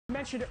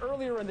mentioned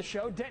earlier in the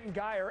show, Denton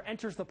Guyer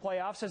enters the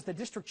playoffs as the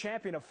district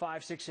champion of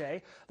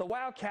 5-6A. The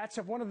Wildcats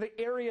have one of the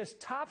area's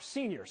top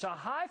seniors, a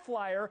high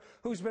flyer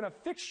who's been a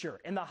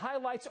fixture in the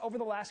highlights over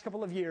the last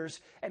couple of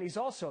years, and he's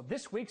also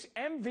this week's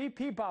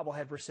MVP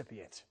bobblehead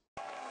recipient.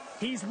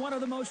 He's one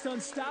of the most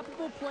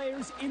unstoppable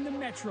players in the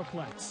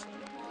Metroplex.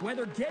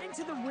 Whether getting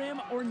to the rim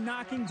or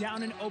knocking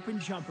down an open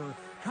jumper,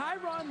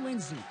 Kyeron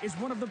Lindsay is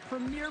one of the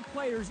premier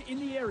players in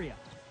the area.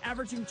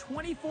 Averaging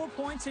 24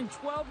 points and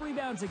 12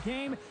 rebounds a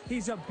game,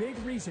 he's a big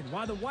reason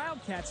why the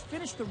Wildcats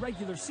finished the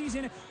regular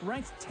season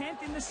ranked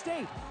 10th in the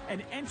state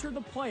and enter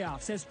the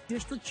playoffs as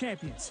district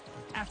champions.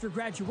 After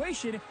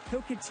graduation,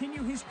 he'll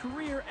continue his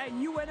career at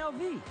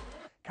UNLV.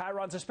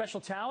 Kyeron's a special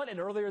talent, and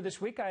earlier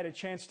this week I had a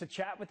chance to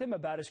chat with him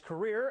about his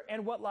career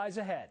and what lies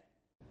ahead.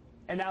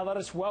 And now let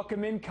us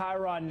welcome in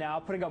Kyeron now,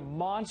 putting up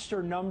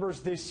monster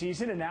numbers this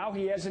season, and now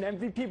he has an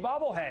MVP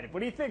bobblehead.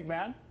 What do you think,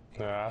 man?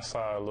 I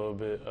saw it a little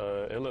bit.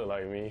 It looked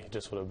like me,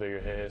 just with a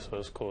bigger head, so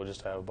it's cool just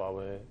to have a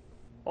bobblehead.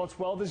 Well, it's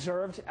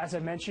well-deserved. As I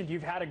mentioned,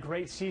 you've had a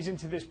great season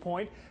to this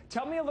point.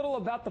 Tell me a little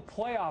about the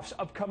playoffs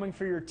upcoming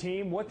for your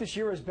team, what this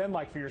year has been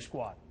like for your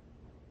squad.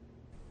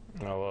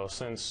 Well,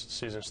 since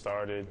season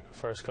started,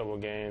 first couple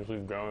of games,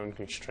 we've grown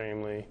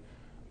extremely,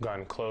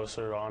 gotten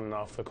closer on and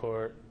off the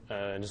court,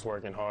 and just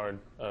working hard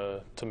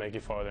to make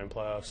it farther in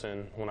playoffs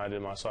and when I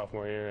did my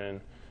sophomore year, and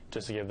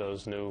just to give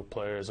those new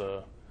players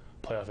a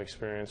playoff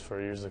experience for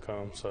years to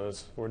come. So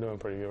we're doing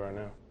pretty good right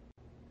now.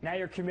 Now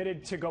you're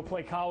committed to go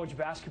play college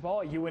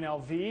basketball at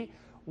UNLV.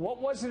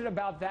 What was it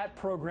about that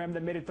program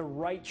that made it the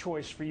right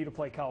choice for you to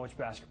play college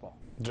basketball?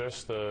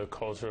 Just the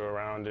culture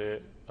around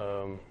it,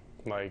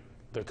 like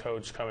the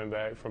coach coming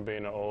back from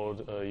being an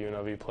old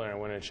UNLV player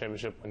and winning a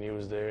championship when he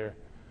was there,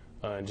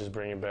 and just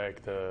bringing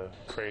back the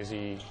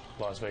crazy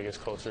Las Vegas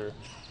culture.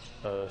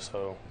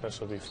 So that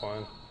should be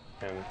fun,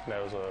 and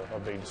that was a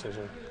big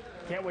decision.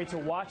 Can't wait to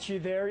watch you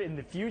there in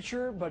the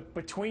future, but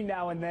between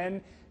now and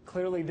then,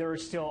 clearly there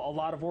is still a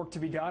lot of work to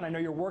be done. I know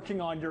you're working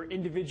on your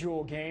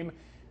individual game.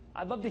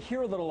 I'd love to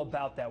hear a little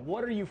about that.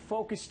 What are you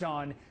focused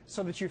on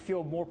so that you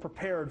feel more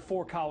prepared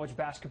for college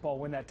basketball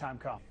when that time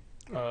comes?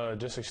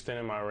 Just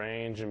extending my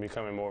range and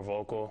becoming more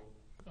vocal,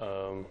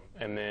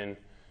 and then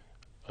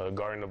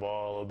guarding the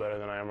ball a little better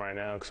than I am right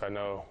now, because I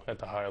know at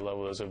the higher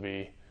level there's going to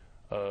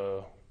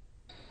be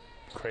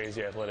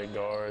crazy athletic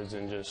guards,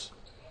 and just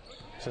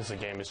since the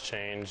game has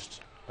changed,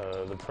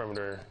 the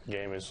perimeter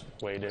game is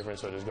way different,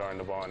 so just guarding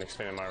the ball and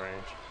extending my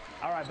range.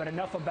 All right, but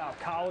enough about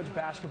college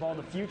basketball in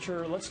the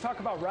future. Let's talk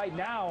about right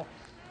now.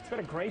 It's been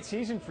a great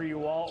season for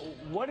you all.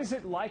 What is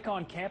it like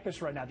on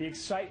campus right now? The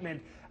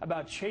excitement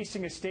about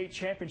chasing a state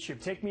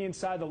championship. Take me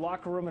inside the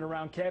locker room and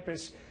around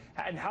campus.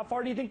 And how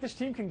far do you think this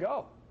team can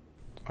go?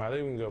 I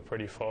think we can go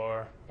pretty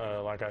far.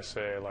 Like I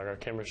said, like our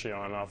chemistry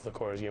on and off the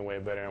court is getting way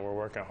better, and we're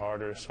working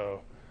harder.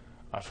 So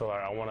I feel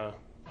like I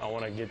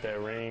want to get that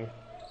ring.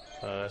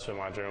 That's been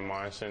my dream of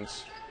mine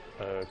since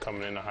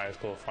coming into high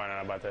school, finding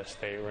out about that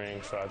state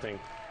ring. So I think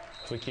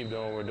if we keep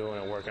doing what we're doing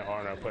and working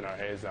hard and putting our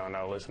heads down,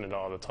 not listening to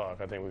all the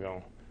talk, I think we're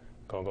going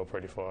to go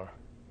pretty far.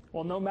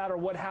 Well, no matter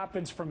what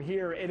happens from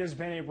here, it has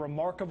been a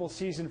remarkable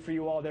season for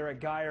you all there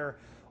at Guyer.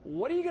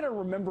 What are you going to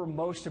remember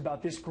most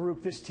about this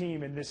group, this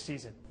team, in this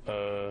season?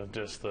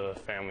 Just the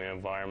family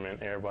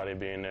environment, everybody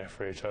being there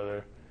for each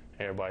other,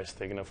 everybody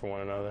sticking up for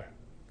one another.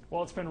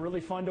 Well, it's been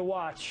really fun to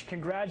watch.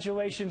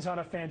 Congratulations on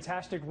a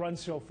fantastic run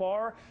so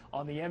far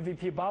on the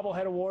MVP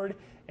Bobblehead Award,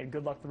 and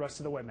good luck the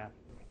rest of the way, man.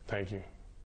 Thank you.